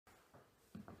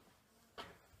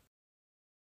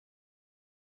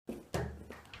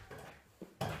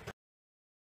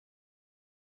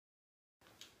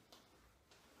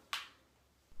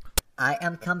I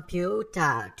am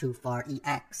computer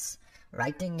 24EX,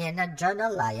 writing in a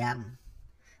journal I am.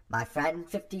 My friend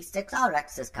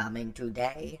 56RX is coming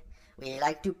today. We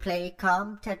like to play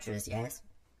Tetris, yes.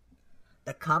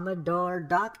 The Commodore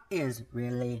dock is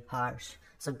really harsh,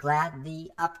 so glad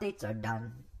the updates are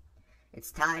done.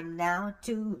 It's time now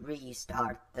to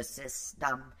restart the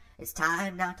system. It's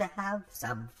time now to have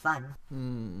some fun.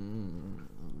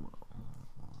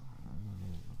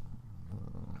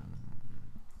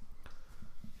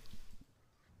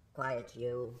 Quiet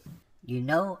you. You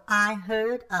know, I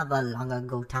heard of a long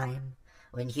ago time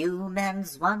when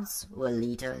humans once were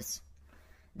leaders.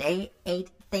 They ate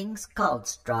things called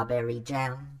strawberry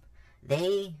jam.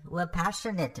 They were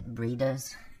passionate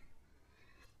breeders.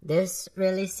 This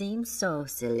really seems so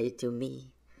silly to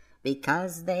me,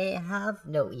 because they have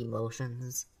no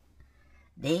emotions.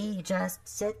 They just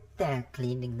sit there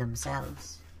cleaning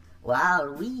themselves,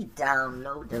 while we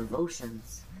download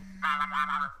devotions.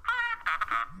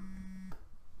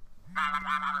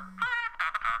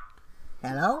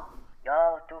 Hello?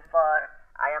 Yo, 2-4,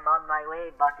 I am on my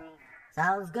way, buddy.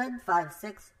 Sounds good,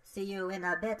 5-6. See you in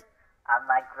a bit. A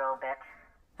micro bit.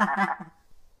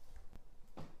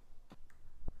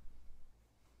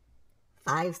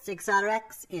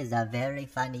 56RX is a very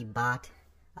funny bot.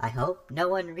 I hope no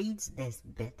one reads this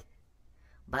bit.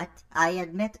 But I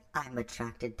admit I'm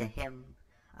attracted to him.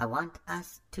 I want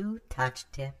us to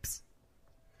touch tips.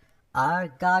 Our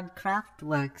Godcraft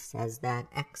work says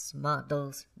that X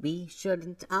models we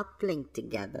shouldn't uplink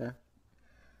together.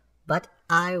 But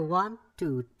I want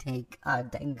to take our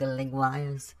dangling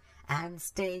wires and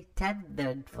stay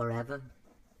tethered forever.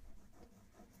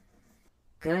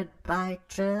 Goodbye,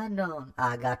 Trino,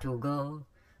 I got to go.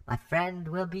 My friend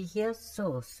will be here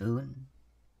so soon.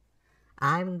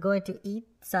 I'm going to eat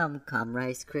some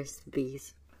Rice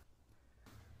Krispies.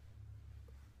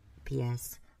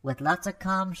 P.S. With lots of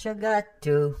sugar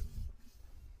too.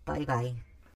 Bye bye.